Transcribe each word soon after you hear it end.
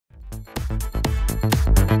Hey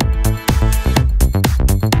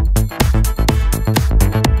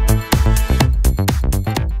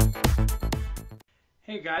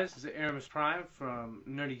guys, this is Erimus Prime from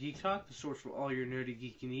Nerdy Geek Talk, the source for all your nerdy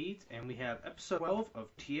geeky needs, and we have episode 12 of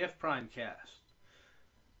TFPrimecast.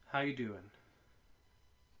 How you doing?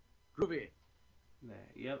 Groovy.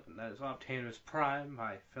 Yep, and that is Optanimus Prime,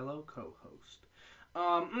 my fellow co-host.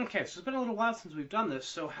 Okay, so it's been a little while since we've done this,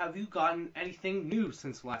 so have you gotten anything new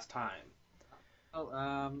since last time?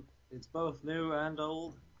 Well, it's both new and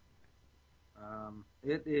old.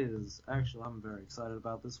 It is. Actually, I'm very excited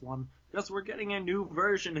about this one, because we're getting a new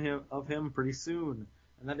version of him pretty soon.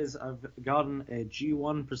 And that is, I've gotten a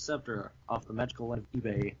G1 Perceptor off the Magical Line of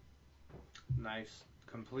eBay. Nice.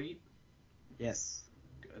 Complete? Yes.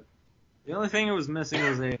 Good. The only thing it was missing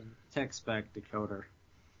was a tech spec decoder.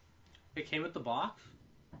 It came with the box?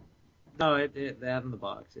 No, they had in the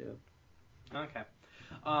box, yeah. Okay.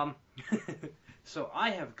 So I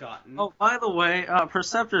have gotten... Oh, by the way,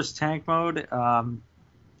 Perceptor's tank mode,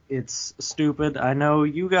 it's stupid. I know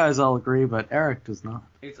you guys all agree, but Eric does not.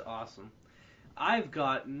 It's awesome. I've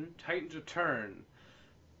gotten Titan's Return,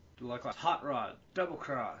 Deluxe Hot Rod, Double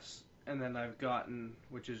Cross, and then I've gotten,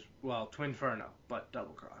 which is, well, Twinferno, but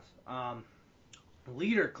Double Cross.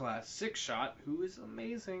 Leader class, 6-shot, who is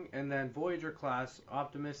amazing, and then Voyager class,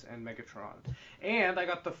 Optimus and Megatron. And I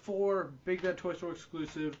got the 4 Big Bad Toy Store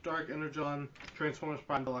exclusive Dark Energon Transformers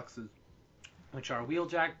Prime Deluxes, which are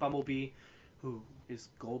Wheeljack, Bumblebee, who is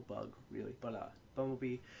Goldbug, really, but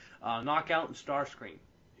Bumblebee, Knockout, and Starscream,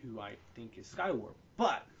 who I think is Skywarp.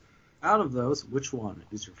 But Out of those, which one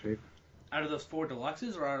is your favorite? out of those 4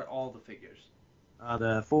 deluxes, or out of all the figures?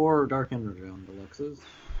 The 4 Dark Energon Deluxes.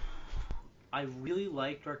 I really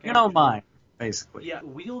like Dark Energon. You know mine, basically. Yeah,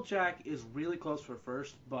 Wheeljack is really close for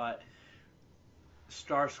first, but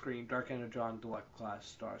Starscream, Dark Energon Deluxe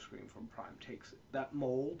Class Starscream from Prime takes it. That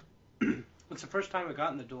mold, it's the first time I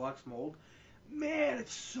got in the deluxe mold. Man,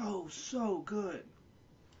 it's so good.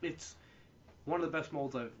 It's one of the best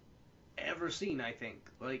molds I've ever seen, I think.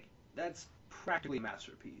 Like, that's practically a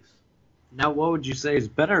masterpiece. Now, what would you say is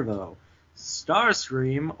better, though?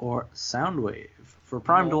 Starscream or Soundwave for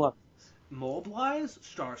Prime Deluxe? Mold-wise,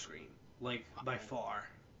 Starscream, like, by far.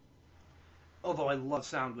 Although I love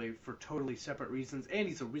Soundwave for totally separate reasons, and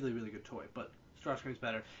he's a really, really good toy, but Starscream's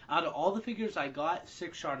better. Out of all the figures I got,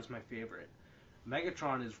 6-shot is my favorite.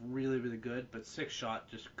 Megatron is really, really good, but 6-shot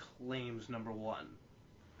just claims number 1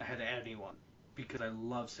 ahead of anyone, because I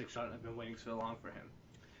love 6-shot and I've been waiting so long for him.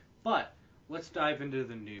 But, let's dive into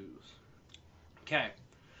the news. Okay,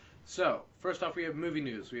 so, first off we have movie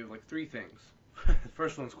news. We have like 3 things. The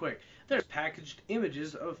first one's quick. There's packaged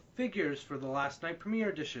images of figures for the last night premiere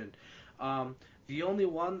edition. The only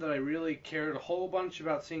one that I really cared a whole bunch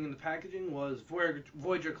about seeing in the packaging was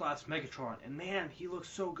Voyager class Megatron, and man, he looks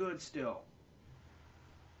so good still.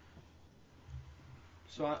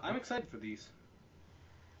 So I'm excited for these.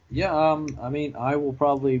 Yeah, I mean, I will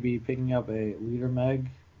probably be picking up a Leader Meg.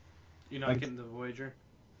 You're not getting the Voyager?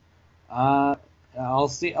 I'll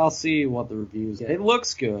see what the reviews say. It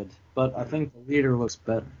looks good, but I think the Leader looks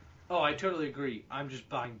better. Oh, I totally agree. I'm just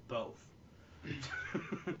buying both.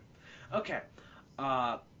 Okay.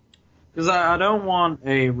 Because I don't want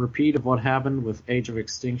a repeat of what happened with Age of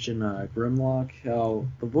Extinction Grimlock. How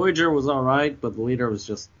the Voyager was alright, but the Leader was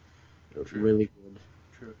just really good.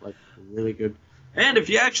 True. Like, really good. And if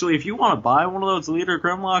you want to buy one of those Leader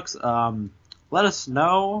Grimlocks, let us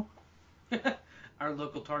know. Our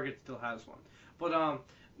local Target still has one. But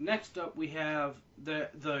next up we have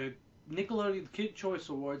the Nickelodeon Kid Choice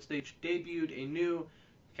Awards. They debuted a new...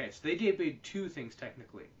 Okay, so they debuted 2 things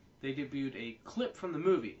technically. They debuted a clip from the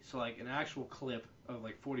movie, so like an actual clip of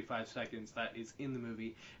like 45 seconds that is in the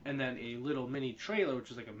movie, and then a little mini trailer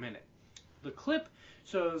which is like a minute. The clip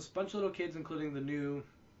shows a bunch of little kids, including the new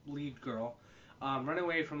lead girl, running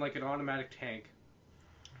away from like an automatic tank,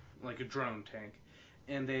 like a drone tank.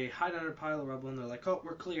 And they hide under a pile of rubble, and they're like, oh,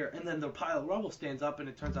 we're clear. And then the pile of rubble stands up, and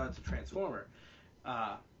it turns out it's a Transformer.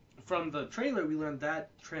 From the trailer, we learned that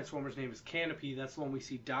Transformer's name is Canopy. That's the one we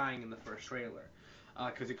see dying in the first trailer,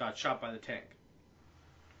 because it got shot by the tank.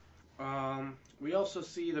 We also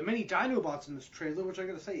see the mini Dinobots in this trailer, which I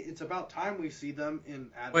gotta say, it's about time we see them in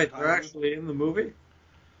advertising. Wait, they're actually in the movie?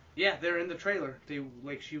 Yeah, they're in the trailer.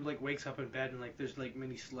 She wakes up in bed, and like there's like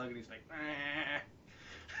mini Slug, and he's like, ah.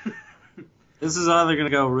 This is either going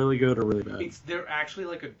to go really good or really bad. They're actually,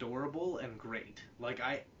 like, adorable and great. Like,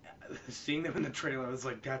 seeing them in the trailer, I was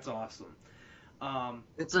like, that's awesome.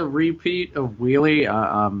 It's a repeat of Wheelie.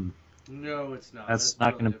 No, it's not. That's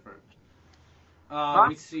not totally going to... different.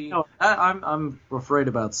 We see... No, I'm afraid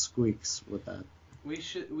about squeaks with that. We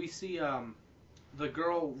see the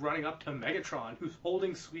girl running up to Megatron, who's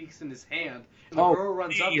holding Squeaks in his hand, and the girl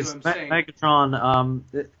runs up to him saying,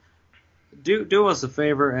 Megatron, do us a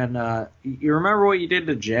favor, and you remember what you did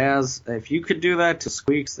to Jazz? If you could do that to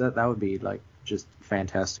Squeaks, that would be like just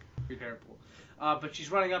fantastic. Terrible. But she's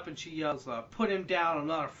running up and she yells, "Put him down! I'm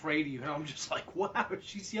not afraid of you." And I'm just like, wow,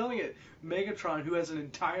 she's yelling at Megatron, who has an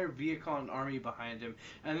entire Viacon army behind him.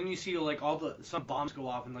 And then you see like some bombs go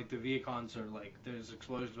off, and like the Viacons are like, there's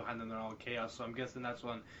explosions behind them, they're all chaos. So I'm guessing that's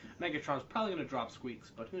when Megatron's probably gonna drop Squeaks,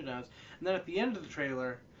 but who knows? And then at the end of the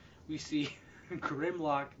trailer, we see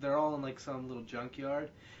Grimlock. They're all in like some little junkyard,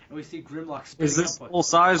 and we see Grimlock. Is this full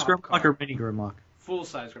size Grimlock or mini Grimlock? Full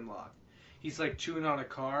size Grimlock. He's like chewing on a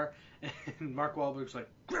car, and Mark Wahlberg's like,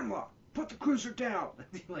 "Grimlock, put the cruiser down!"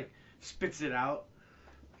 And he like spits it out.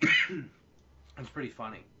 It's pretty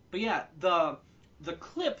funny. But yeah, the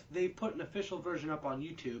clip, they put an official version up on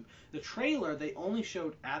YouTube. The trailer they only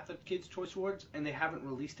showed at the Kids' Choice Awards, and they haven't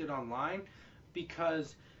released it online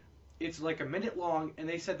because it's like a minute long, and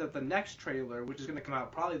they said that the next trailer, which is going to come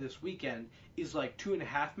out probably this weekend, is like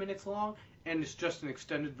 2.5 minutes long, and it's just an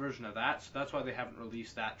extended version of that, so that's why they haven't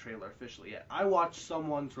released that trailer officially yet. I watched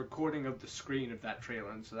someone's recording of the screen of that trailer,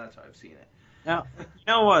 and so that's how I've seen it. Now, you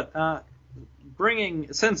know what?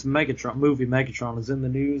 Since movie Megatron is in the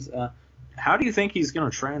news, how do you think he's going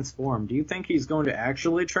to transform? Do you think he's going to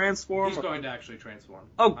actually transform? He's going to actually transform.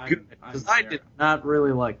 Oh, good. Because I did not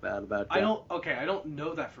really like that about that. I don't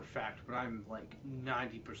know that for fact, but I'm like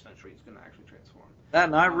 90% sure he's going to actually transform.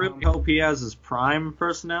 And I really hope he has his prime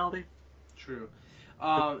personality. True.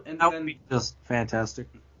 And that would be just fantastic.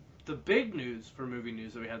 The big news for movie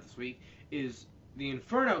news that we had this week is the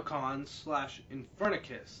InfernoCon /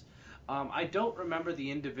 Infernicus. I don't remember the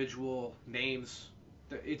individual names.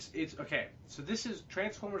 It's okay. So this is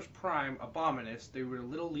Transformers Prime Abominus. They were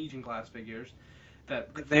little Legion glass figures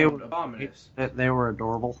that formed Abominus. They were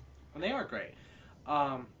adorable. And they are great.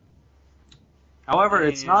 However,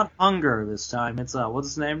 it's not Hunger this time. It's what's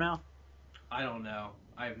his name now? I don't know.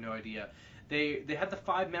 I have no idea. They had the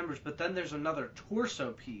 5 members, but then there's another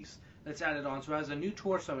torso piece that's added on, so it has a new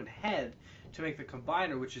torso and head to make the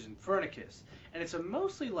combiner, which is Infernicus. And it's a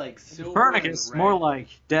mostly like silver Infernicus, and red. more like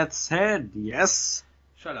Death's Head, yes?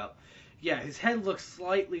 Shut up. Yeah, his head looks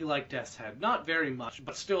slightly like Death's Head. Not very much,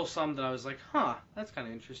 but still some that I was like, huh, that's kind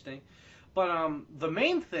of interesting. But the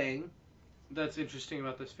main thing that's interesting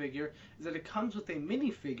about this figure is that it comes with a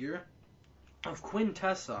minifigure of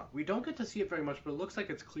Quintessa. We don't get to see it very much, but it looks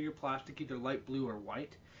like it's clear plastic, either light blue or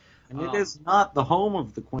white. And it is not the home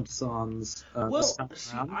of the Quintessons.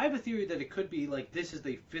 See, I have a theory that it could be like this is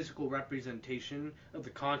the physical representation of the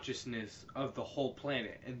consciousness of the whole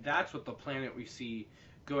planet, and that's what the planet we see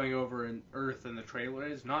going over in Earth in the trailer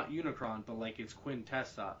is. Not Unicron, but like it's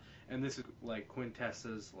Quintessa, and this is like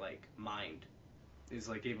Quintessa's like mind is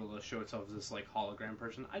like able to show itself as this like hologram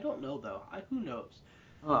person. I don't know though. Who knows?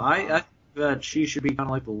 I think that she should be kind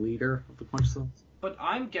of like the leader of the Quintessons. But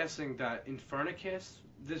I'm guessing that Infernicus,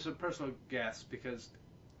 this is a personal guess because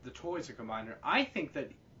the toy's a combiner. I think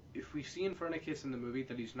that if we see Infernicus in the movie,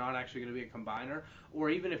 that he's not actually going to be a combiner,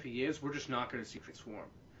 or even if he is, we're just not going to see transform.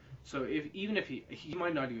 So even if he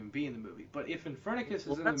might not even be in the movie. But if Infernicus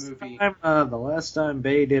is in the movie, the last time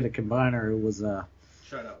Bay did a combiner, it was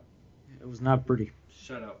shut up. It was not pretty.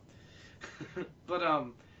 Shut up. But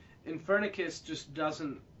Infernicus just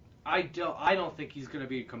doesn't. I don't think he's going to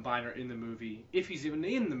be a combiner in the movie, if he's even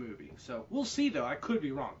in the movie. So we'll see, though. I could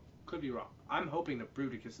be wrong. I'm hoping that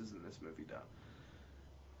Bruticus is in this movie, though.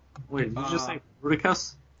 Wait, did you just say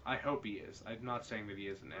Bruticus? I hope he is. I'm not saying that he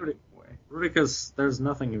is in any way. Bruticus, there's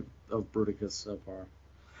nothing of Bruticus so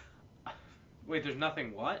far. Wait, there's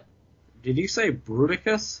nothing what? Did you say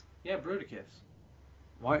Bruticus? Yeah, Bruticus.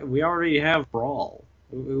 Why? We already have Brawl.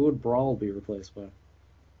 Who would Brawl be replaced by?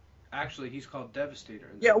 Actually, he's called Devastator.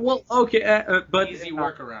 Yeah, well, okay, but... Easy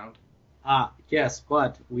workaround. Yes,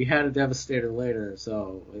 but we had a Devastator later,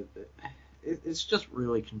 so it's just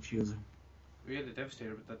really confusing. We had the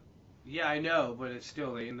Devastator, but yeah, I know, but it's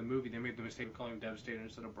still, in the movie, they made the mistake of calling him Devastator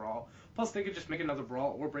instead of Brawl. Plus, they could just make another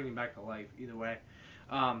Brawl or bring him back to life, either way.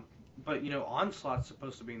 But, Onslaught's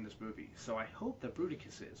supposed to be in this movie, so I hope that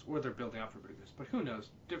Bruticus is, or they're building up for Bruticus, but who knows?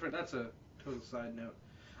 That's a total side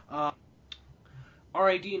note.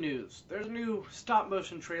 RID news. There's a new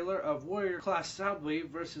stop-motion trailer of Warrior-class Soundwave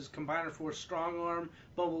versus Combiner Force Strongarm,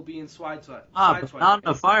 Bumblebee, and Sideswipe. But not in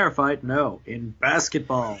a firefight, no. In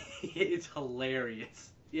basketball. It's hilarious.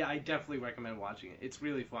 Yeah, I definitely recommend watching it. It's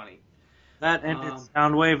really funny. That and it's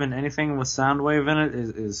Soundwave, and anything with Soundwave in it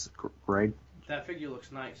is great. that figure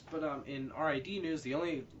looks nice. But in RID news, the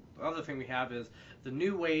only other thing we have is the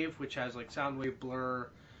new wave, which has like Soundwave Blur,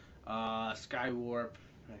 Skywarp.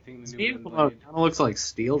 I think the new Steel Windblade. kind of looks like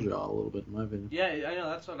Steeljaw a little bit, in my opinion. Yeah, I know,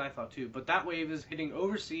 that's what I thought too. But that wave is hitting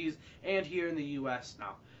overseas and here in the U.S.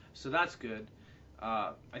 now, so that's good.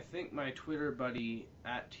 I think my Twitter buddy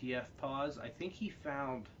at TFPause, I think he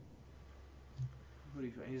found.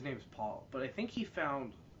 His name's Paul, but I think he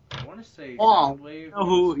found. I want to say Paul.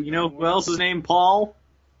 Soundwave. You know who else is named Paul?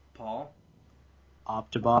 Paul.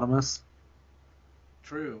 Optanimus.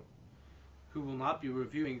 True. Who will not be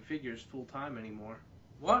reviewing figures full time anymore.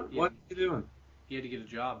 What? What are you doing? He had to get a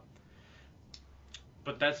job.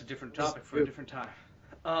 But that's a different topic for a different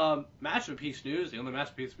time. Masterpiece news. The only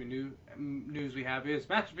Masterpiece news we have is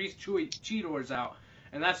Masterpiece Cheetor's out.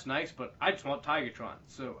 And that's nice, but I just want Tigatron.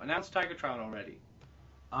 So announce Tigatron already.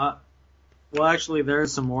 Well, actually,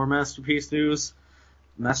 there's some more Masterpiece news.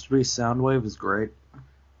 Masterpiece Soundwave is great.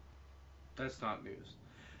 That's not news.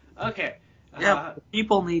 Okay. Yeah,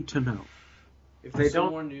 people need to know. If they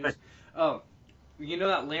don't, more news. Oh, you know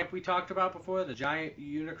that lamp we talked about before, the giant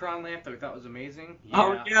Unicron lamp that we thought was amazing? Yeah.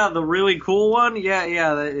 Oh yeah, the really cool one.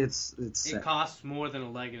 Yeah, it's. It costs more than a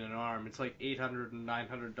leg and an arm. It's like $800 and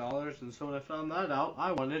 $900, and so when I found that out,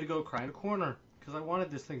 I wanted to go cry in a corner because I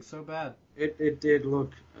wanted this thing so bad. It did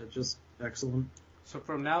look just excellent. So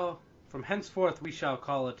from henceforth, we shall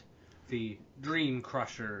call it the Dream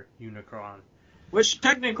Crusher Unicron. Which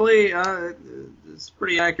technically is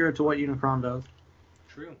pretty accurate to what Unicron does.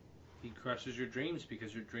 True. He crushes your dreams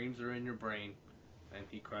because your dreams are in your brain. And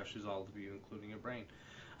he crushes all of you, including your brain.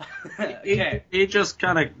 Okay. He just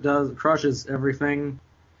kind of crushes everything.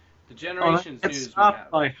 The Generations news we stopped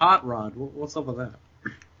have. by Hot Rod. What's up with that?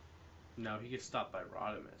 No, he gets stopped by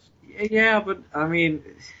Rodimus. Yeah, but, I mean...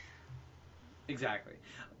 Exactly.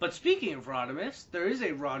 But speaking of Rodimus, there is a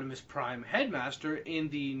Rodimus Prime Headmaster in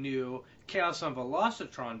the new Chaos on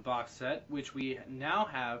Velocitron box set, which we now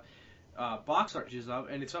have box arches of,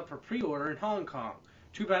 and it's up for pre-order in Hong Kong.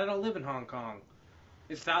 Too bad I don't live in Hong Kong.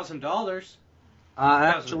 It's $1,000.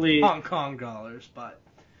 Actually... Hong Kong dollars, but...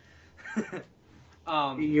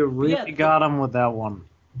 you really got him with that one.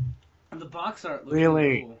 The box art looks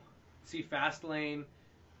really cool. See Fastlane,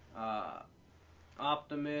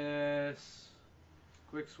 Optimus,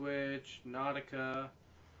 Quick Switch, Nautica,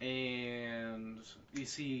 and you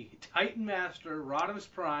see Titan Master,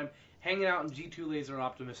 Rodimus Prime, hanging out in G2 Laser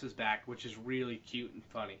Optimus's back, which is really cute and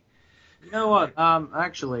funny. You know what?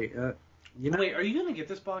 Actually, Wait, are you gonna get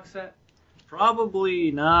this box set?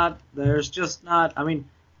 Probably not. There's just not. I mean,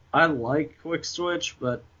 I like Quick Switch,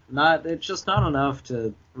 but not. It's just not enough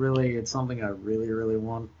to really. It's something I really, really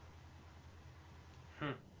want.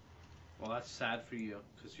 Well, that's sad for you,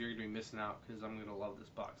 because you're going to be missing out, because I'm going to love this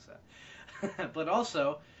box set. But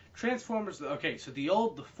also, Transformers... Okay, so the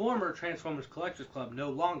former Transformers Collectors Club,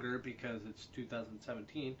 no longer, because it's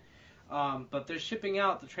 2017, but they're shipping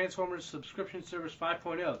out the Transformers Subscription Service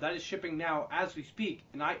 5.0. That is shipping now as we speak,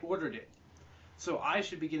 and I ordered it. So I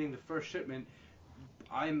should be getting the first shipment,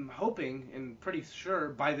 I'm hoping, and pretty sure,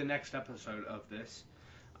 by the next episode of this.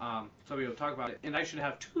 So we'll talk about it. And I should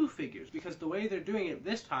have 2 figures, because the way they're doing it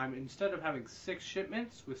this time, instead of having 6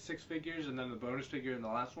 shipments with 6 figures and then the bonus figure in the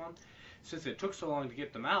last one, since it took so long to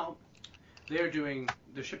get them out, they're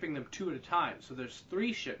shipping them 2 at a time. So there's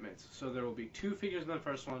 3 shipments. So there will be 2 figures in the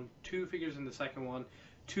first one, 2 figures in the second one,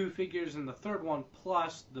 2 figures in the third one,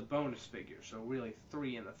 plus the bonus figure. So really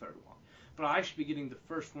 3 in the third one. But I should be getting the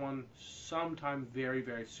first one sometime very,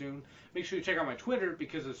 very soon. Make sure you check out my Twitter,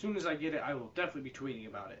 because as soon as I get it, I will definitely be tweeting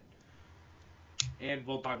about it. And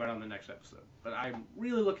we'll talk about it on the next episode. But I'm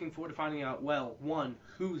really looking forward to finding out, well, 1,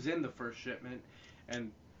 who's in the first shipment,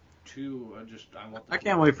 and 2, I want the... I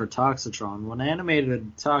can't wait for Toxitron. When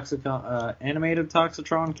animated Toxitron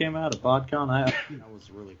came out at BotCon, that was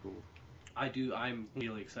really cool. I'm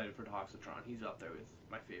really excited for Toxitron. He's up there with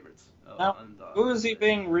my favorites. Now, who is he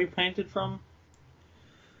being repainted from?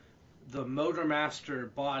 The Motor Master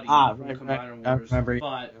body from Combiner Wars. I remember.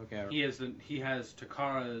 But he has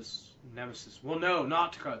Takara's Nemesis. Well, no,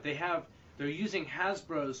 not Takara. They're using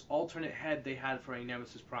Hasbro's alternate head they had for a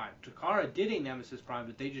Nemesis Prime. Takara did a Nemesis Prime,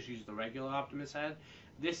 but they just used the regular Optimus head.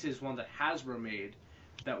 This is one that Hasbro made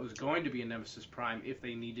that was going to be a Nemesis Prime if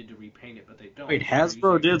they needed to repaint it, but they don't. Wait,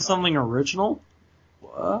 Hasbro did something original?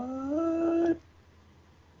 What?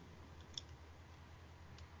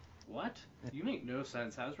 What? You make no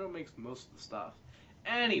sense. Hasbro makes most of the stuff.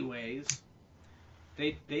 Anyways,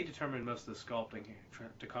 they determine most of the sculpting here.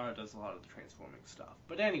 Takara does a lot of the transforming stuff.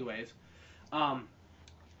 But anyways,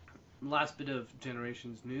 last bit of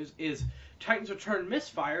Generations news is Titans Return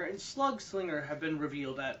Misfire and Slug Slinger have been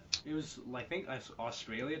revealed at, it was, I think,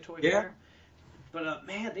 Australia Toy Fair. But,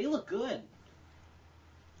 man, they look good.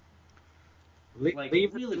 Leave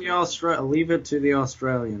it to the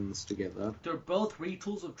Australians to get that. They're both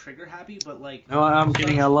retools of Trigger Happy, but, like... No, I'm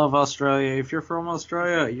kidding. I love Australia. If you're from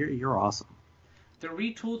Australia, you're awesome. They're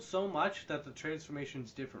retooled so much that the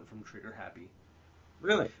transformation's different from Trigger Happy.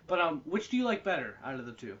 Really? But, which do you like better out of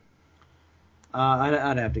the two?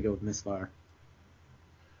 I'd have to go with Misfire.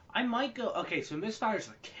 I might go... Okay, so Misfire's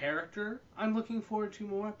the character I'm looking forward to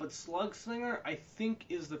more, but Slug Slinger, I think,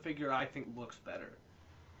 is the figure I think looks better.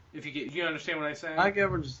 If you understand what I'm saying? I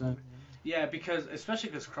get what you're saying. Yeah, especially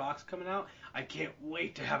because Croc's coming out, I can't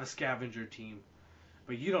wait to have a scavenger team.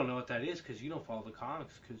 But you don't know what that is because you don't follow the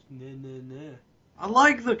comics. Because nah. I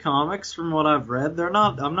like the comics from what I've read.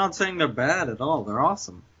 I'm not saying they're bad at all. They're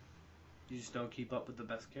awesome. You just don't keep up with the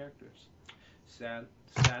best characters. Sad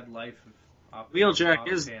life of Wheeljack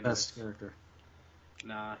is the best character.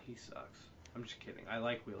 Nah, he sucks. I'm just kidding. I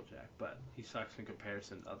like Wheeljack, but he sucks in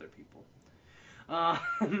comparison to other people.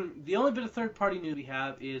 The only bit of third-party news we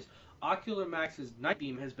have is Ocular Max's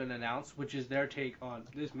Nightbeam has been announced, which is their take on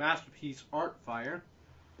this masterpiece Artfire.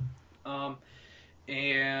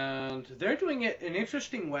 And they're doing it an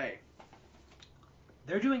interesting way.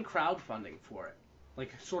 They're doing crowdfunding for it.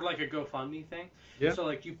 Like, sort of like a GoFundMe thing. Yeah. So,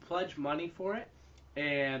 like, you pledge money for it,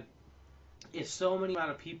 and if so many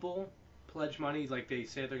amount of people pledge money, like they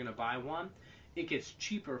say they're going to buy one, it gets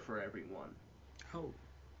cheaper for everyone. Oh.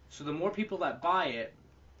 So the more people that buy it,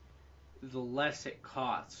 the less it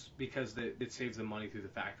costs because it saves them money through the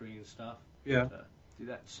factory and stuff. Yeah. To do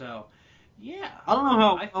that. So, yeah. I don't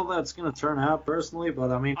know how that's going to turn out personally,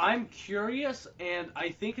 but I mean... I'm curious, and I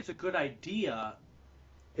think it's a good idea.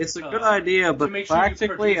 It's a good idea, but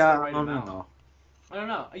practically, I don't know. I don't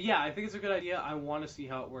know. Yeah, I think it's a good idea. I want to see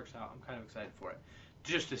how it works out. I'm kind of excited for it.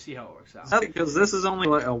 Just to see how it works out. Because this is only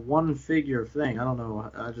like a one-figure thing. I don't know.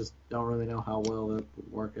 I just don't really know how well that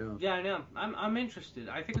would work out. Yeah, I know. I'm interested.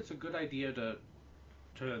 I think it's a good idea to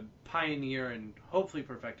pioneer and hopefully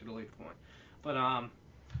perfect at a later point. But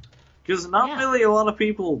because not really a lot of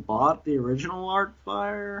people bought the original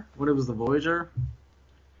Artfire when it was the Voyager.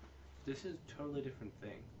 This is a totally different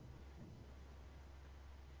thing.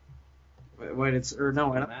 Wait, it's or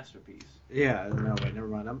no, a masterpiece. Yeah, no, wait, never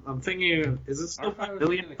mind. I'm thinking, is it still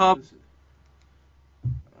Million Pub?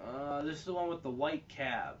 This is the one with the white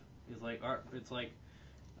cab. It's like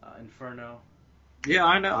Inferno. Yeah,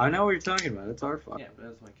 I know what you're talking about. It's Artfire. Yeah, but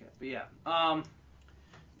that's my cab.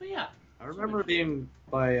 But yeah. I remember being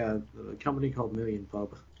by a company called Million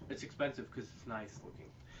Pub. It's expensive because it's nice looking.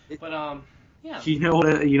 But yeah.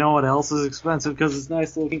 You know what else is expensive because it's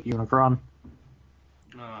nice looking? Unicron.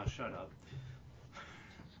 Shut up.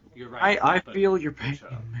 You're right. I feel your pain,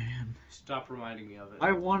 man. Stop reminding me of it.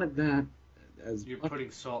 I wanted that. You're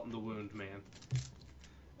putting salt in the wound, man.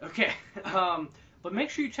 Okay, but make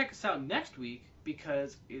sure you check us out next week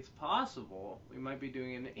because it's possible we might be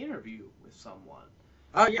doing an interview with someone.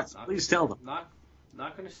 Yes, please tell them. Not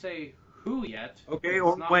going to say who yet. Okay,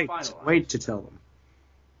 or wait to tell them.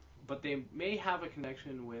 But they may have a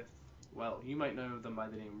connection with, well, you might know them by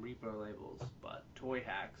the name Reaper Labels, but Toy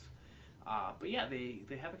Hacks. But yeah, they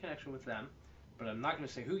have a connection with them. But I'm not going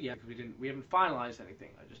to say who yet because we haven't finalized anything.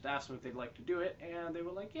 I just asked them if they'd like to do it, and they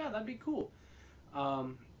were like, yeah, that'd be cool.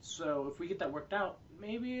 So if we get that worked out,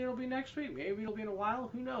 maybe it'll be next week, maybe it'll be in a while,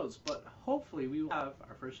 who knows? But hopefully we will have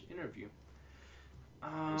our first interview.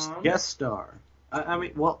 Guest star. I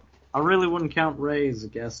mean, well, I really wouldn't count Ray as a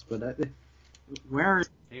guest, but where?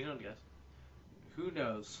 You don't guess. Who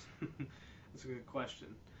knows? That's a good question.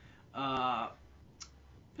 But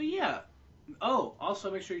yeah. Oh,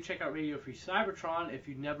 also make sure you check out Radio Free Cybertron if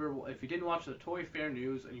you didn't watch the Toy Fair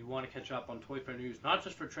news and you want to catch up on Toy Fair news, not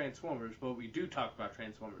just for Transformers, but we do talk about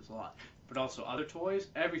Transformers a lot, but also other toys,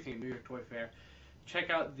 everything New York Toy Fair. Check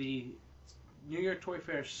out the New York Toy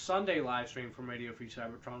Fair Sunday live stream from Radio Free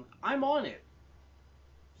Cybertron. I'm on it,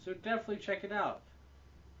 so definitely check it out.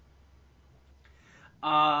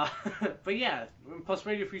 But yeah, plus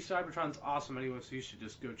Radio Free Cybertron's awesome anyway, so you should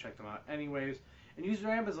just go check them out anyways. And use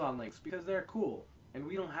their Amazon links because they're cool, and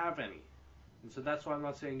we don't have any. And so that's why I'm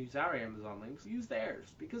not saying use our Amazon links. Use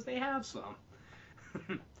theirs because they have some.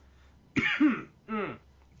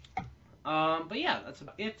 But yeah, that's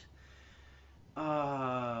about it. What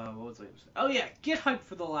was I going to say? Oh yeah, get hyped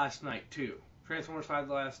for The Last Night too. Transformers 5: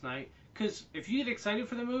 The Last Night. Because if you get excited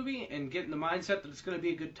for the movie and get in the mindset that it's going to be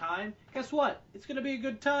a good time, guess what? It's going to be a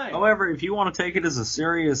good time. However, if you want to take it as a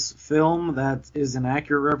serious film that is an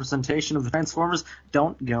accurate representation of the Transformers,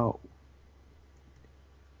 don't go.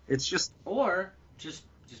 It's just... Or just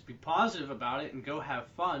be positive about it and go have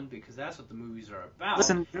fun, because that's what the movies are about.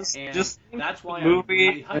 Listen, and just think that's of why the movie,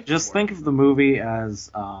 I'm really hyped just for think it. of the movie as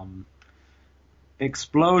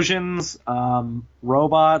explosions,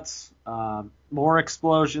 robots, more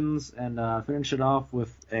explosions, and finish it off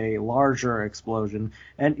with a larger explosion,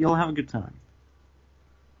 and you'll have a good time.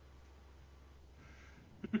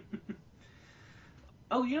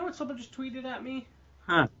 Oh, you know what? Someone just tweeted at me.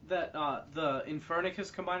 Huh. That the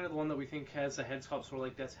Infernicus Combiner, the one that we think has a head sculpt sort of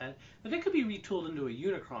like Death's head, that it could be retooled into a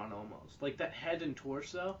Unicron almost, like that head and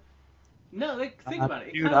torso. No, think about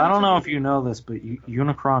it. Dude, I don't know if you know this, but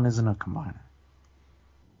Unicron isn't a combiner.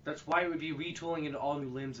 That's why it would be retooling into all new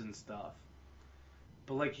limbs and stuff.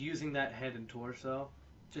 But like using that head and torso,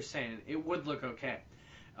 just saying, it would look okay.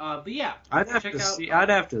 But yeah, I'd have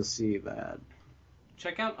to see that.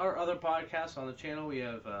 Check out our other podcasts on the channel. We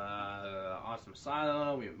have Awesome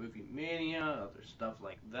Asylum, we have Movie Mania, other stuff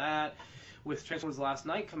like that. With Transformers Last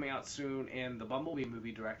Night coming out soon, and the Bumblebee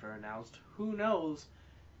movie director announced, who knows?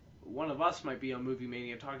 One of us might be on Movie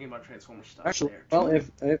Mania talking about Transformers stuff. Actually, there, well,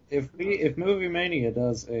 if Movie Mania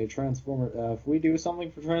does a Transformer, if we do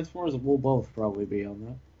something for Transformers, we'll both probably be on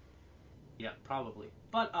that. Yeah, probably.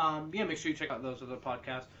 But yeah, make sure you check out those other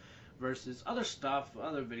podcasts versus other stuff,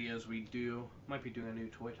 other videos we do. Might be doing a new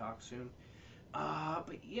toy talk soon.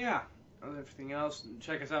 But yeah, everything else,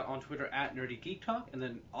 check us out on Twitter at Nerdy Geek Talk, and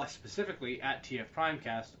then specifically at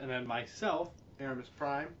TFPrimecast, and then myself, Erimus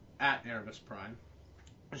Prime, at Erimus Prime.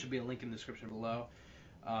 There should be a link in the description below.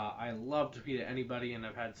 I love to tweet at anybody, and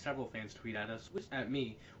I've had several fans tweet at us, at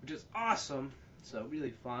me, which is awesome. So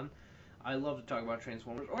really fun. I love to talk about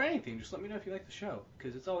Transformers or anything. Just let me know if you like the show,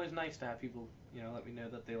 because it's always nice to have people, let me know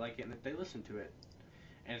that they like it and that they listen to it.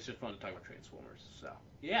 And it's just fun to talk about Transformers. So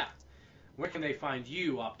yeah, where can they find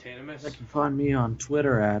you, Optanimus? They can find me on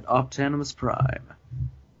Twitter at Optanimus Prime.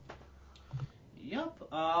 Yep.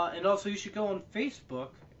 And also you should go on Facebook,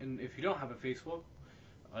 and if you don't have a Facebook,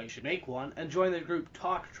 you should make one and join the group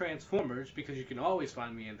Talk Transformers, because you can always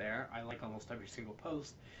find me in there. I like almost every single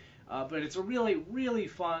post. But it's a really, really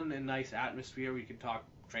fun and nice atmosphere where you can talk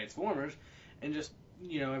Transformers and just,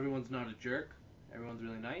 everyone's not a jerk. Everyone's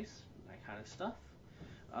really nice, that kind of stuff.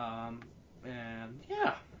 And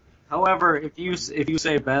yeah. However, if you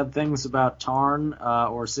say bad things about Tarn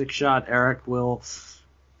or Six Shot, Eric will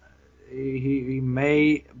he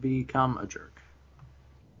may become a jerk.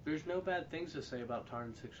 There's no bad things to say about Tarn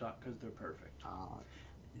and Six Shot because they're perfect.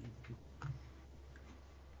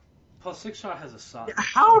 Plus, Six Shot has a son.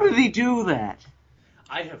 How did he do that?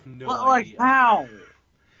 I have no idea. Like, how?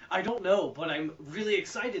 I don't know, but I'm really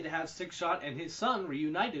excited to have Six Shot and his son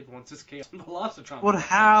reunited once this Chaos and Velocitron. But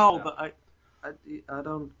how? I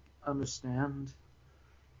don't understand.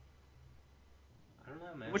 I don't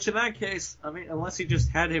know, man. Which in that case, I mean, unless he just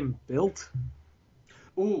had him built.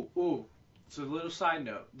 Ooh. So a little side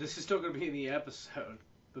note. This is still going to be in the episode.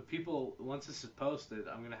 But people, once this is posted,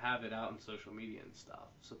 I'm going to have it out on social media and stuff.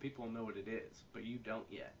 So people know what it is. But you don't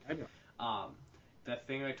yet. I know. That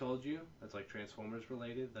thing I told you, that's like Transformers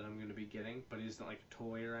related, that I'm going to be getting, but it isn't like a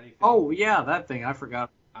toy or anything. Oh, yeah, that thing. I forgot.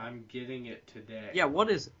 I'm getting it today. Yeah, what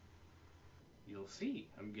is it? You'll see.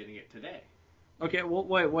 I'm getting it today. Okay, well,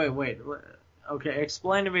 wait. Okay,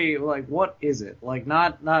 explain to me, like, what is it? Like,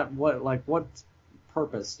 not what, like, what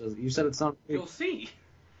purpose does it? You said it's not... You'll see.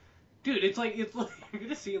 Dude, it's like, you're going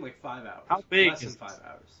to see in like 5 hours. How big Less is than 5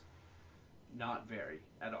 hours. Not very,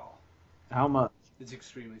 at all. How much? It's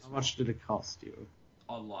extremely small. How much did it cost you?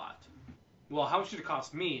 A lot. Well, how much did it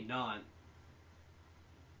cost me? None.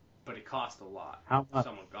 But it cost a lot. How much?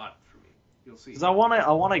 Someone got it for me. You'll see. Because I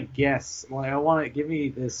want to guess. Like, I want to... Give me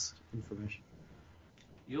this information.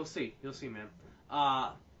 You'll see, man.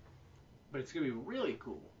 But it's going to be really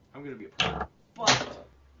cool. I'm going to be a pro. But...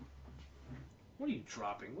 What are you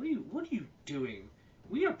dropping? What are you doing?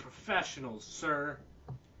 We are professionals, sir.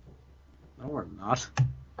 No, we're not.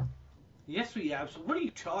 Yes, we absolutely. What are you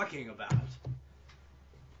talking about?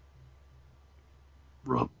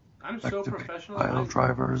 I'm so professional. Pile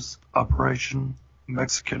drivers, Operation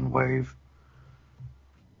Mexican Wave.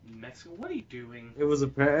 Mexico? What are you doing? It was a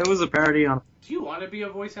parody on... Do you want to be a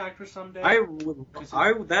voice actor someday?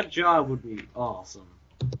 That job would be awesome.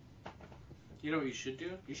 You know what you should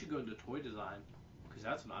do? You should go into toy design, because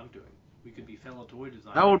that's what I'm doing. We could be fellow toy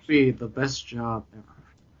designers. That would be the best job ever.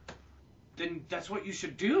 Then that's what you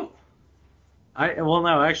should do. Well,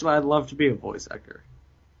 no, actually, I'd love to be a voice actor.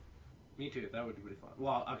 Me too. That would be really fun.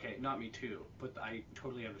 Well, okay, not me too, but I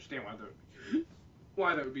totally understand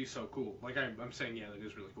why that would be so cool. Like, I'm saying, yeah, that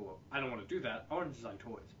is really cool. I don't want to do that. I want to design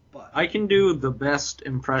toys, but... I can do the best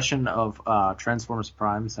impression of Transformers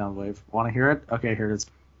Prime Soundwave. Want to hear it? Okay, here it is.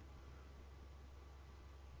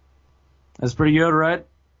 That's pretty good, right?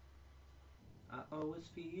 I always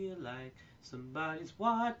feel like somebody's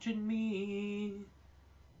watching me,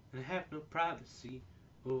 and I have no privacy.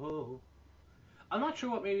 Oh, I'm not sure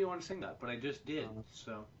what made me want to sing that, but I just did.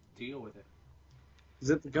 So deal with it. Is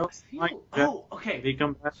it the ghost? Oh, okay. Did he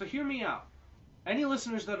come back? So hear me out. Any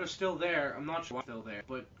listeners that are still there, I'm not sure why they're still there,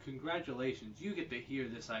 but congratulations, you get to hear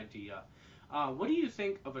this idea. What do you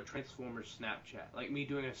think of a Transformers Snapchat? Like me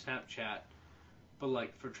doing a Snapchat, but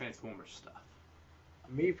like for Transformers stuff.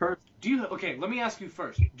 Me personally? Okay, let me ask you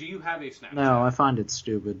first. Do you have a Snapchat? No, I find it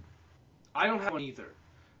stupid. I don't have one either,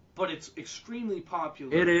 but it's extremely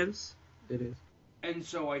popular. It is. It is. And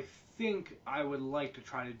so I think I would like to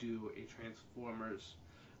try to do a Transformers,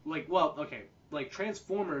 like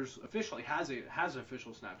Transformers officially has an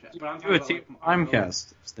official Snapchat, but I'm talking about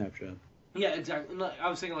TFPrimecast Snapchat. Yeah, exactly. I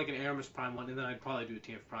was thinking like an Erimus Prime one, and then I'd probably do a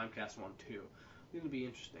TFPrimecast one too. It would be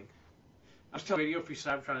interesting. I was telling Radio Free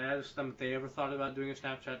Cyber trying to ask them if they ever thought about doing a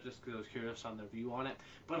Snapchat just because I was curious on their view on it.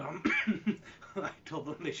 But I told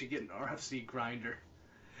them they should get an RFC grinder.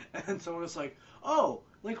 And someone was like, "Oh,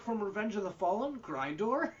 like from Revenge of the Fallen,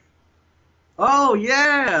 Grindor?" Oh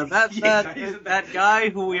yeah, that that guy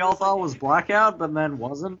who we all thought was Blackout, but then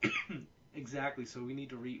wasn't. Exactly. So we need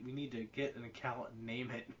to get an account and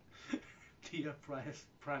name it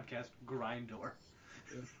TFPrimecast Grindor.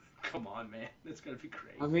 Yeah. Come on, man. That's gonna be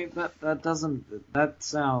great. I mean, that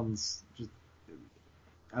sounds just...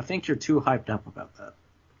 I think you're too hyped up about that.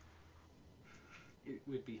 It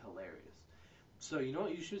would be hilarious. So, you know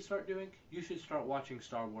what you should start doing? You should start watching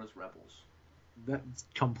Star Wars Rebels. That's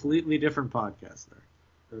completely different podcast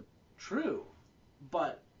there. True.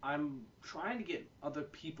 But I'm trying to get other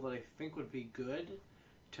people that I think would be good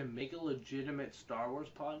to make a legitimate Star Wars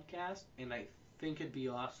podcast, and I think it'd be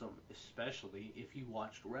awesome, especially if you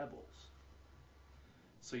watched Rebels.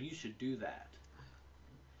 So you should do that.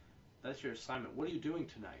 That's your assignment. What are you doing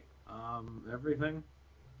tonight? Everything.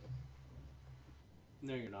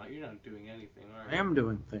 No, you're not. You're not doing anything, are you? I am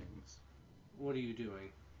doing things. What are you doing?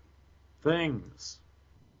 Things.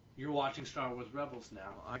 You're watching Star Wars Rebels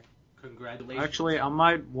now. Congratulations. Actually, I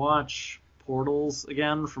might watch Portals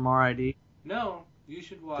again from RID. No, you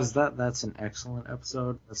should watch... Because that's an excellent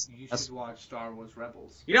episode. You should watch Star Wars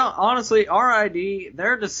Rebels. You know, honestly, RID,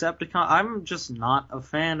 they're Decepticon. I'm just not a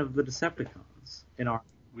fan of the Decepticons in RID.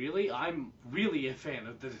 Really? I'm really a fan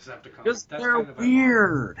of the Decepticons. Because they're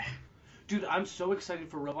weird. Dude, I'm so excited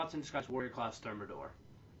for Robots in Disguise Warrior Class Thermidor.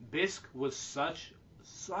 Bisk was such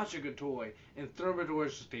a good toy, and Thermidor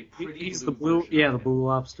is just a pretty He's the blue, the blue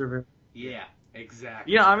lobster. Yeah,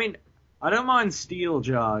 exactly. Yeah, I mean, I don't mind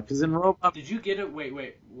Steeljaw, because in Robot... Did you get it? Wait,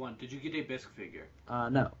 did you get a Bisk figure?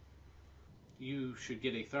 No. You should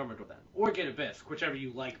get a Thermidor then. Or get a Bisk, whichever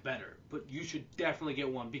you like better. But you should definitely get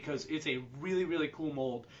one, because it's a really, really cool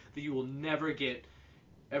mold that you will never get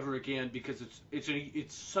ever again, because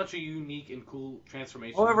it's such a unique and cool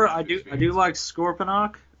transformation. However, I do like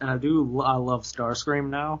Scorponok, and I love Starscream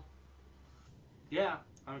now. Yeah,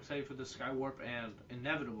 I'm excited for the Skywarp and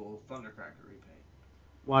inevitable Thundercracker repaint.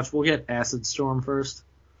 Watch, we'll get Acid Storm first.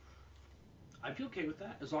 I'd be okay with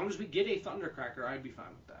that. As long as we get a Thundercracker, I'd be fine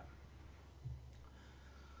with that.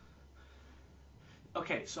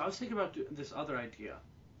 Okay, so I was thinking about this other idea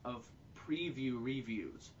of preview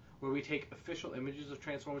reviews, where we take official images of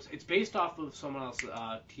Transformers. It's based off of someone else,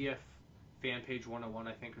 TF Fan Page 101,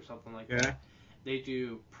 I think, or something like that. They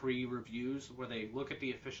do pre-reviews where they look at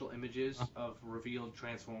the official images of revealed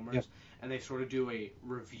Transformers, and they sort of do a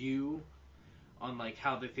review on like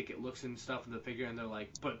how they think it looks and stuff in the figure, and they're like,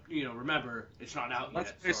 but you know, remember, it's not out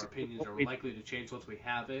yet, so our opinions are likely to change once we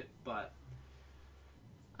have it. But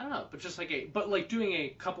I don't know, but just like doing a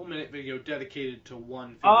couple-minute video dedicated to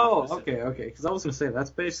one figure. Oh, okay. Because I was gonna say that's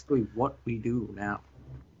basically what we do now.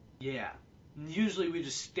 Yeah. Usually we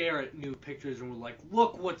just stare at new pictures and we're like,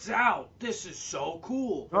 look what's out! This is so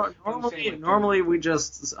cool! Normally we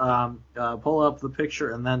just pull up the picture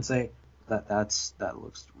and then say, that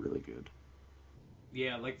looks really good.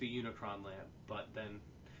 Yeah, like the Unicron lamp, but then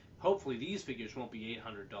hopefully these figures won't be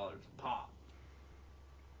 $800 a pop.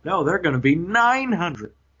 No, they're gonna be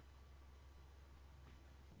 $900.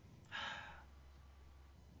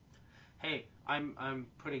 Hey, I'm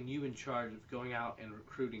putting you in charge of going out and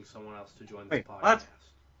recruiting someone else to join this podcast. What?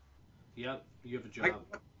 Yep, you have a job.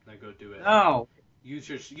 Now go do it. No. Use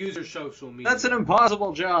your social media. That's an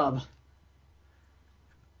impossible job.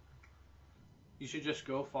 You should just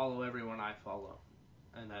go follow everyone I follow,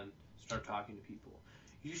 and then start talking to people.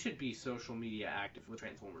 You should be social media active with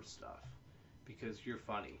Transformers stuff, because you're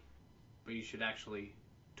funny. But you should actually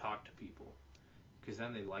talk to people, because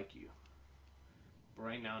then they like you. But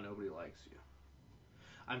right now, nobody likes you.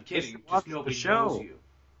 I'm kidding. should watch Just the nobody show. knows you.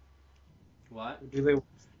 What? Do they?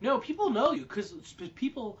 No, people know you because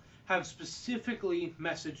people have specifically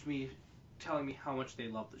messaged me telling me how much they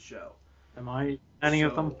love the show. Am I any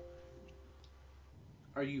of them?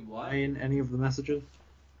 Are you what? Am I in any of the messages?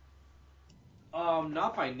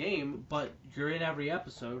 Not by name, but you're in every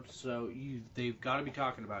episode, so they've got to be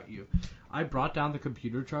talking about you. I brought down the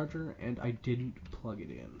computer charger and I didn't plug it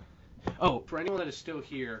in. Oh, for anyone that is still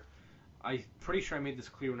here, I'm pretty sure I made this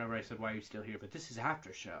clear whenever I said why are you still here, but this is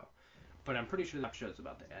after show. But I'm pretty sure the show's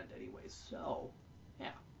about to end anyways, so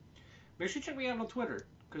yeah. Make sure you check me out on Twitter,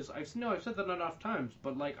 because I've said that enough times,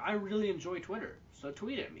 but like I really enjoy Twitter, so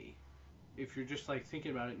tweet at me. If you're just like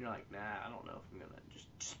thinking about it and you're like, nah, I don't know if I'm gonna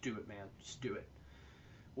just do it, man. Just do it.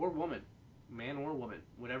 Or woman. Man or woman.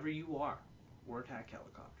 Whatever you are. Or attack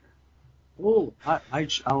helicopter. Oh,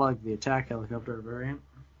 I like the attack helicopter variant.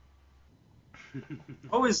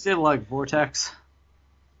 Always did like Vortex.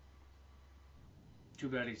 Too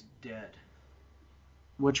bad he's dead.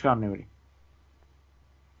 Which continuity?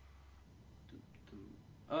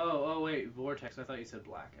 Oh wait, Vortex. I thought you said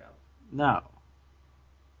Blackout. No.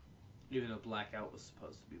 Even though Blackout was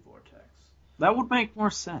supposed to be Vortex. That would make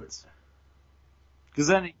more sense. Because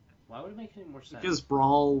then, why would it make any more sense? Because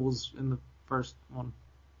Brawl was in the first one.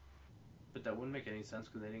 But that wouldn't make any sense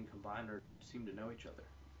because they didn't combine or seem to know each other.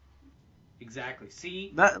 Exactly.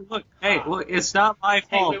 See? Look, it's not my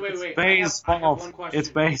fault. Hey, wait. It's Bay's fault. I have one question. It's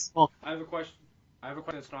Bay's fault. I have a question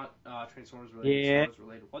that's not Transformers related. Yeah. Star Wars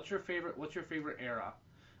related. What's your favorite era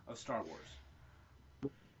of Star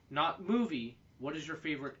Wars? Not movie. What is your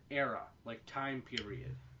favorite era? Like time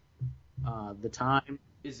period? The time.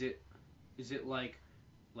 Is it like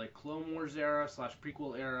Clone Wars era /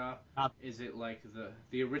 prequel era? Is it like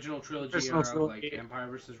the original trilogy era, like Empire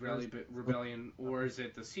vs. Rebellion, or is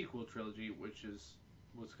it the sequel trilogy, which is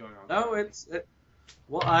what's going on? No,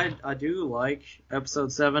 well, I do like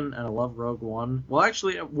Episode 7, and I love Rogue One. Well,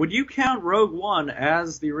 actually, would you count Rogue One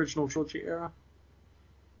as the original trilogy era?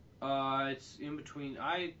 It's in between.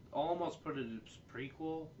 I almost put it as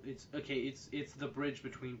prequel. It's okay. It's the bridge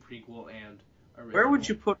between prequel and original. Where would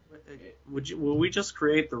you put? Will we just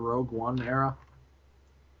create the Rogue One era?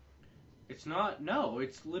 It's not. No,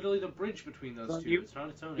 it's literally the bridge between those two. It's not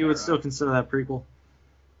its own. You would still consider that prequel?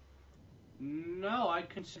 No, I'd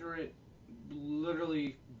consider it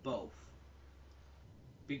literally both.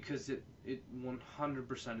 Because it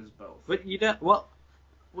 100% is both. But you don't. Well,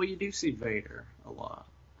 you do see Vader a lot.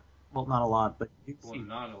 Well, not a lot, but you see. Well,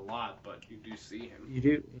 not a lot, but you do see him. You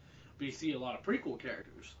do. But you see a lot of prequel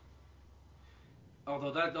characters.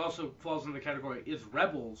 Although that also falls in the category: is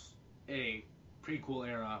Rebels a prequel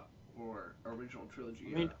era or original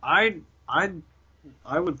trilogy era? I mean,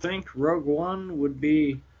 I would think Rogue One would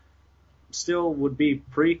be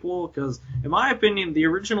prequel, because in my opinion the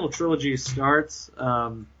original trilogy starts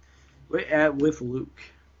with Luke.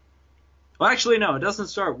 Well, actually no, it doesn't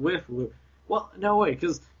start with Luke. Well, no, wait,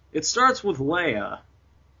 because it starts with Leia.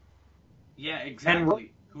 Yeah,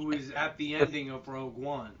 exactly. Who is at the ending of Rogue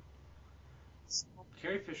One.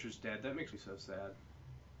 Carrie Fisher's dead. That makes me so sad.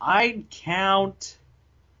 I'd count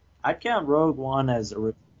Rogue One as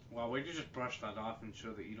original. Well, way to just brush that off and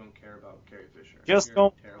show that you don't care about Carrie Fisher. Just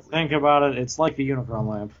don't think about it. It's like the Unicron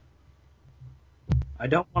lamp. I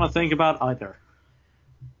don't want to think about either.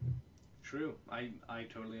 True. I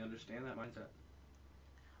totally understand that mindset.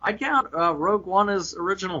 I'd count Rogue One as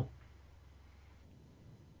original.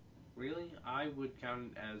 Really? I would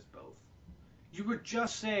count it as both. You were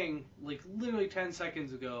just saying, like, literally 10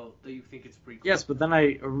 seconds ago that you think it's prequel. Yes, but then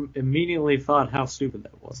I immediately thought how stupid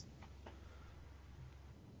that was.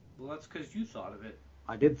 Well, that's because you thought of it.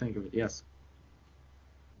 I did think of it, yes.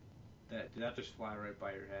 Did that just fly right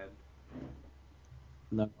by your head?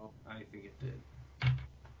 No. I think it did.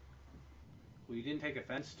 Well, you didn't take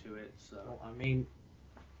offense to it, so... Well, I mean...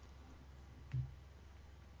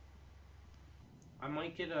 I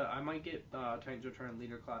might get Titan's Return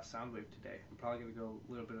Leader Class Soundwave today. I'm probably going to go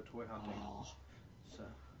a little bit of toy hunting. Oh. So,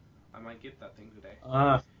 I might get that thing today.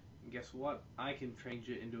 And guess what? I can change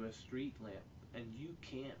it into a street lamp. And you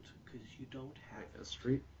can't, because you don't have a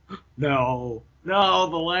street? No, the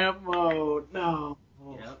lamp mode, no.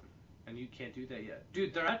 Yep, and you can't do that yet.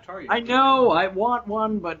 Dude, they're at Target. I know, I want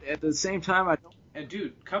one, but at the same time I don't. And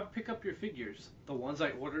dude, come pick up your figures. The ones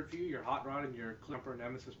I ordered for you, your Hot Rod and your Clipper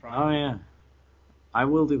Nemesis Prime. Oh yeah. I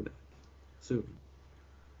will do that. Soon.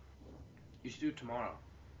 You should do it tomorrow.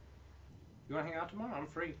 You want to hang out tomorrow? I'm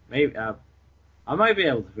free. Maybe, I might be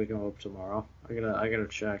able to pick them up tomorrow. I gotta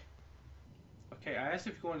check. Okay, I asked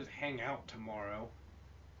if you wanted to hang out tomorrow.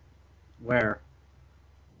 Where?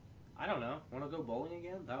 I don't know. Want to go bowling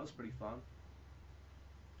again? That was pretty fun.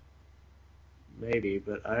 maybe,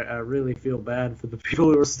 but I really feel bad for the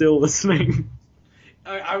people who are still listening.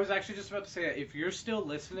 I was actually just about to say that if you're still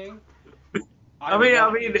listening, I mean,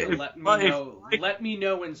 you to if- let me but if- know. Let me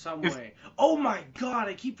know in some way. Oh my God!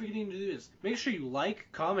 I keep forgetting to do this. Make sure you like,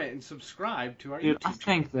 comment, and subscribe to our Dude, YouTube I channel.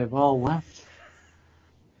 think they've all left.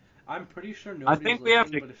 I'm pretty sure nobody's think we listening,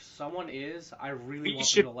 have to- but if someone is, I really We want them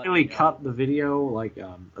should to let really me know. cut the video like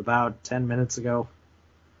about 10 minutes ago.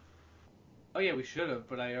 Oh yeah, we should have,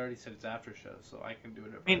 but I already said it's after show, so I can do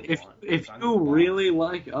it if I mean, I if want. if I'm you the boss. really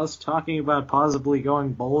like us talking about possibly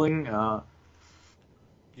going bowling, You're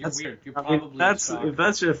that's- weird. You're I mean, probably a that's stalker. if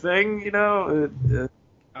that's your thing, you know.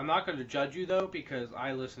 I'm not going to judge you though, because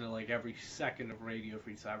I listen to like every second of Radio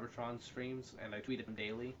Free Cybertron streams, and I tweet at them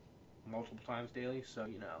daily, multiple times daily. So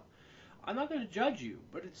I'm not going to judge you,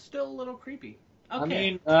 but it's still a little creepy.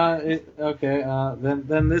 Okay. I mean,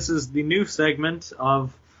 then this is the new segment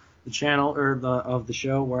of the channel or of the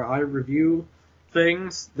show where I review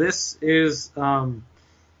things. This is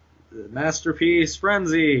Masterpiece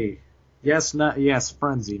Frenzy. Yes,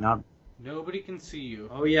 Frenzy, not. Nobody can see you.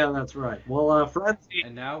 Oh yeah, that's right. Well, Frenzy.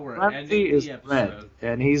 And now we're Frenzy ending is the episode. red,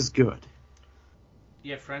 and he's good.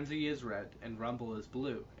 Yeah, Frenzy is red, and Rumble is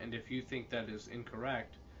blue. And if you think that is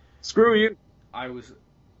incorrect, Screw you.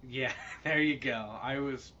 Yeah, there you go. I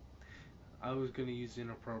was gonna use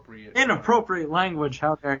inappropriate Language.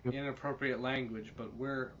 How dare you? inappropriate language, but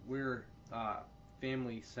we're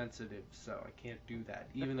family sensitive, so I can't do that.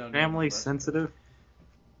 Even though Family nobody listens. sensitive.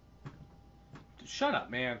 Shut up,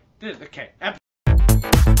 man. Okay.